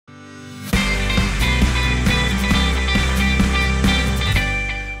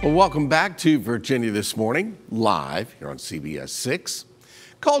Well, welcome back to Virginia This Morning, live here on CBS 6.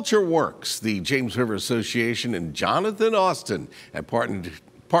 Culture Works, the James River Association and Jonathan Austin have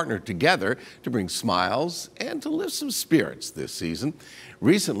partnered together to bring smiles and to lift some spirits this season.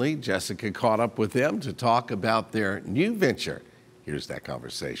 Recently, Jessica caught up with them to talk about their new venture. Here's that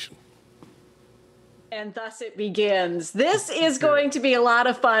conversation. And thus it begins. This is going to be a lot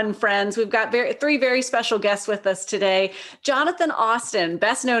of fun, friends. We've got three very special guests with us today. Jonathan Austin,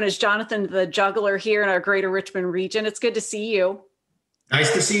 best known as Jonathan the Juggler here in our greater Richmond region. It's good to see you.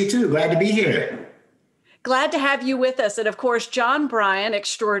 Nice to see you too. Glad to be here. Glad to have you with us. And of course, John Bryan,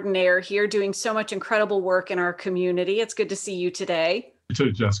 extraordinaire here, doing so much incredible work in our community. It's good to see you today. You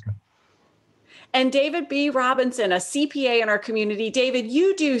too, Jessica. And David B. Robinson, a CPA in our community. David,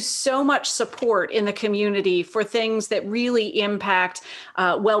 you do so much support in the community for things that really impact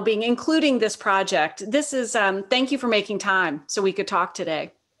well-being, including this project. This is, thank you for making time so we could talk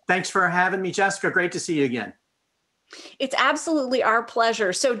today. Thanks for having me, Jessica. Great to see you again. It's absolutely our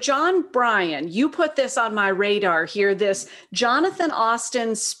pleasure. So John Bryan, you put this on my radar here, this Jonathan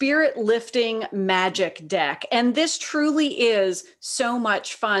Austin Spirit Lifting Magic Deck. And this truly is so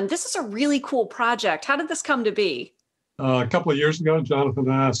much fun. This is a really cool project. How did this come to be? A couple of years ago, Jonathan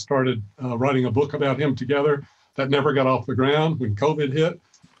and I started writing a book about him together that never got off the ground. When COVID hit,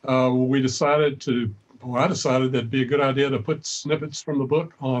 I decided that'd be a good idea to put snippets from the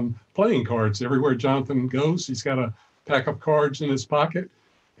book on playing cards. Everywhere Jonathan goes, he's got a pack of cards in his pocket,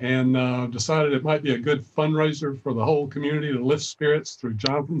 and decided it might be a good fundraiser for the whole community to lift spirits through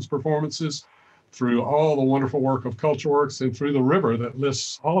Jonathan's performances, through all the wonderful work of Culture Works, and through the river that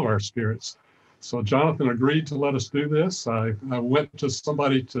lifts all of our spirits. So Jonathan agreed to let us do this. I went to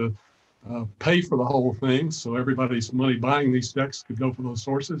somebody to pay for the whole thing, so everybody's money buying these decks could go for those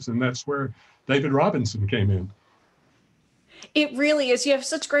sources, and that's where David Robinson came in. It really is. You have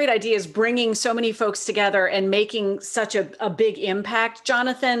such great ideas, bringing so many folks together and making such a big impact.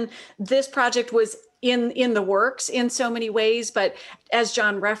 Jonathan, this project was in the works in so many ways, but as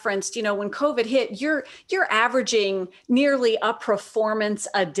John referenced, when COVID hit, you're averaging nearly a performance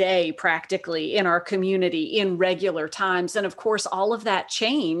a day practically in our community in regular times. And of course, all of that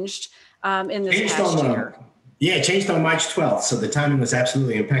changed in this past year. Yeah, it changed on March 12th. So the timing was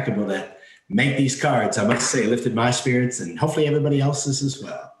absolutely impeccable to make these cards. I must say, lifted my spirits and hopefully everybody else's as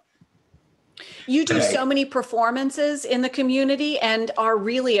well. You do so many performances in the community and are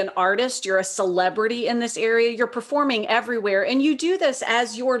really an artist. You're a celebrity in this area. You're performing everywhere, and you do this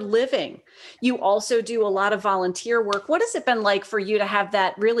as you're living. You also do a lot of volunteer work. What has it been like for you to have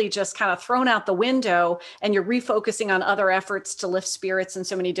that really just kind of thrown out the window and you're refocusing on other efforts to lift spirits in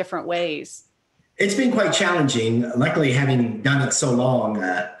so many different ways? It's been quite challenging. Luckily, having done it so long,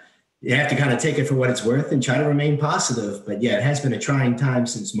 you have to kind of take it for what it's worth and try to remain positive. But yeah, it has been a trying time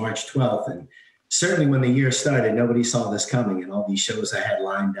since March 12th. And certainly when the year started, nobody saw this coming, and all these shows I had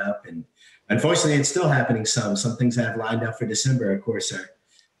lined up. And unfortunately, it's still happening some. Some things I have lined up for December, of course, are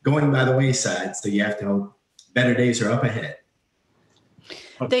going by the wayside. So you have to hope better days are up ahead.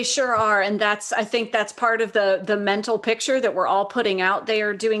 They sure are. And I think that's part of the mental picture that we're all putting out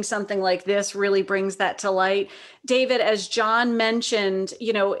there. Doing something like this really brings that to light. David, as John mentioned,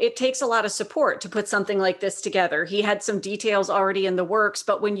 it takes a lot of support to put something like this together. He had some details already in the works,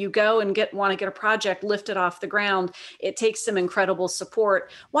 but when you go and want to get a project lifted off the ground, it takes some incredible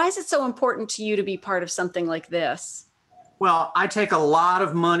support. Why is it so important to you to be part of something like this? Well, I take a lot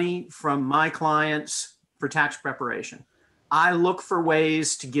of money from my clients for tax preparation. I look for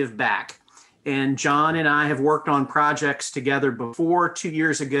ways to give back. And John and I have worked on projects together before. 2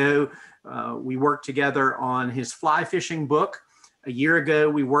 years ago, we worked together on his fly fishing book. A year ago,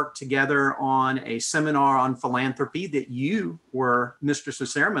 we worked together on a seminar on philanthropy that you were mistress of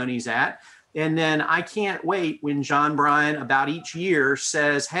ceremonies at. And then I can't wait when John Bryan about each year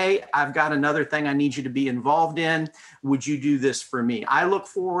says, hey, I've got another thing I need you to be involved in. Would you do this for me? I look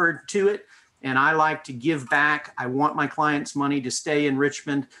forward to it. And I like to give back. I want my clients' money to stay in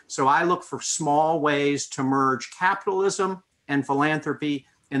Richmond. So I look for small ways to merge capitalism and philanthropy.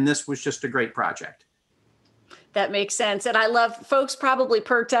 And this was just a great project. That makes sense. And I love, folks probably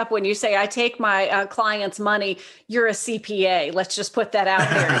perked up when you say, I take my clients' money. You're a CPA. Let's just put that out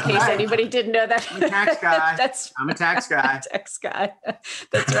there in case anybody didn't know that. I'm a tax guy. I'm a tax guy. Tax guy.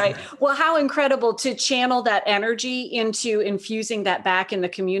 That's right. Well, how incredible to channel that energy into infusing that back in the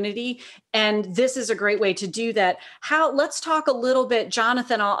community. And this is a great way to do that. Let's talk a little bit,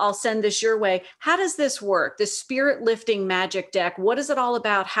 Jonathan, I'll send this your way. How does this work? The Spirit Lifting Magic Deck, what is it all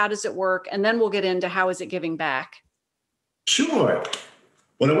about? How does it work? And then we'll get into how is it giving back? Sure.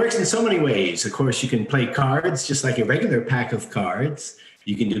 Well, it works in so many ways. Of course, you can play cards just like a regular pack of cards.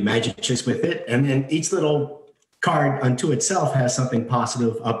 You can do magic tricks with it. And then each little card unto itself has something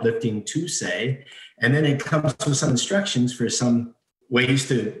positive, uplifting to say. And then it comes with some instructions for some ways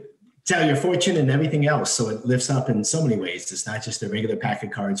to tell your fortune and everything else. So it lifts up in so many ways. It's not just a regular pack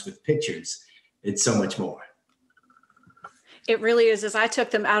of cards with pictures. It's so much more. It really is. As I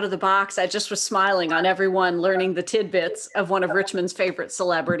took them out of the box, I just was smiling on everyone learning the tidbits of one of Richmond's favorite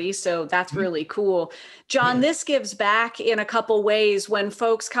celebrities. So that's really cool. John, this gives back in a couple ways when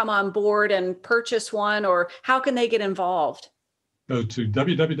folks come on board and purchase one, or how can they get involved? Go to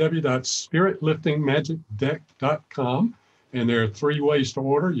www.spiritliftingmagicdeck.com, and there are 3 ways to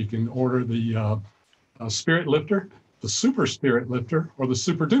order. You can order the Spirit Lifter, the Super Spirit Lifter, or the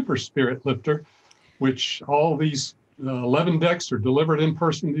Super Duper Spirit Lifter, which all these 11 decks are delivered in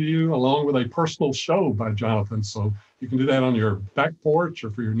person to you, along with a personal show by Jonathan. So you can do that on your back porch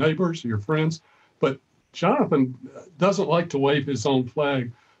or for your neighbors or your friends. But Jonathan doesn't like to wave his own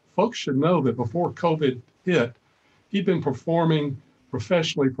flag. Folks should know that before COVID hit, he'd been performing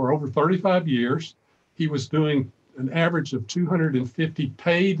professionally for over 35 years. He was doing an average of 250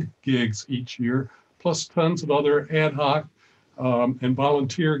 paid gigs each year, plus tons of other ad hoc and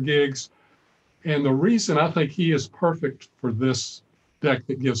volunteer gigs. And the reason I think he is perfect for this deck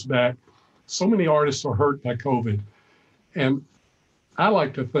that gives back, so many artists are hurt by COVID. And I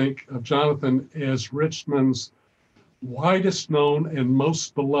like to think of Jonathan as Richmond's widest known and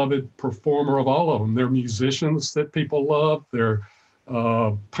most beloved performer of all of them. They're musicians that people love, they're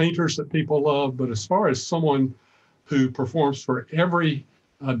painters that people love, but as far as someone who performs for every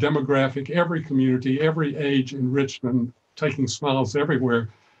demographic, every community, every age in Richmond, taking smiles everywhere,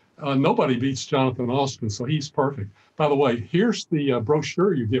 nobody beats Jonathan Austin, so he's perfect. By the way, here's the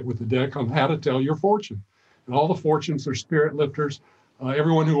brochure you get with the deck on how to tell your fortune. And all the fortunes are spirit lifters.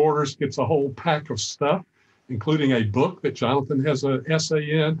 Everyone who orders gets a whole pack of stuff, including a book that Jonathan has an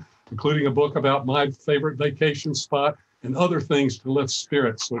essay in, including a book about my favorite vacation spot and other things to lift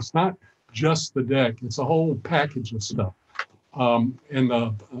spirits. So it's not just the deck, it's a whole package of stuff. And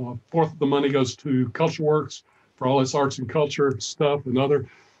a fourth of the money goes to Culture Works for all its arts and culture stuff, and other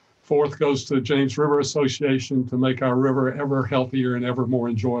fourth goes to the James River Association to make our river ever healthier and ever more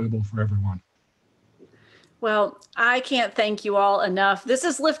enjoyable for everyone. Well, I can't thank you all enough. This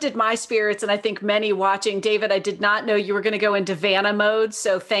has lifted my spirits, and I think many watching. David, I did not know you were going to go into Vanna mode,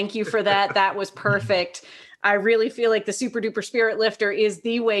 so thank you for that. That was perfect. I really feel like the Super Duper Spirit Lifter is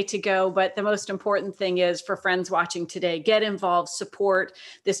the way to go, but the most important thing is for friends watching today, get involved, support.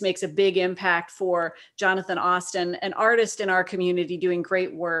 This makes a big impact for Jonathan Austin, an artist in our community doing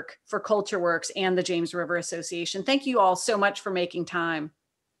great work for Culture Works and the James River Association. Thank you all so much for making time.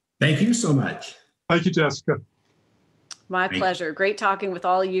 Thank you so much. Thank you, Jessica. My pleasure. Great talking with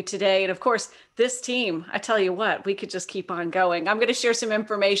all of you today. And of course, this team, I tell you what, we could just keep on going. I'm going to share some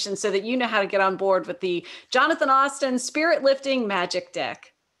information so that you know how to get on board with the Jonathan Austin Spirit Lifting Magic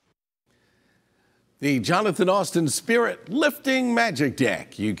Deck. The Jonathan Austin Spirit Lifting Magic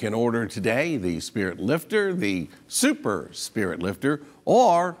Deck. You can order today the Spirit Lifter, the Super Spirit Lifter,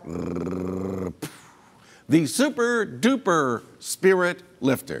 or the Super Duper Spirit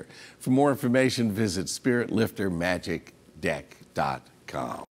Lifter. For more information, visit spiritliftermagicdeck.com.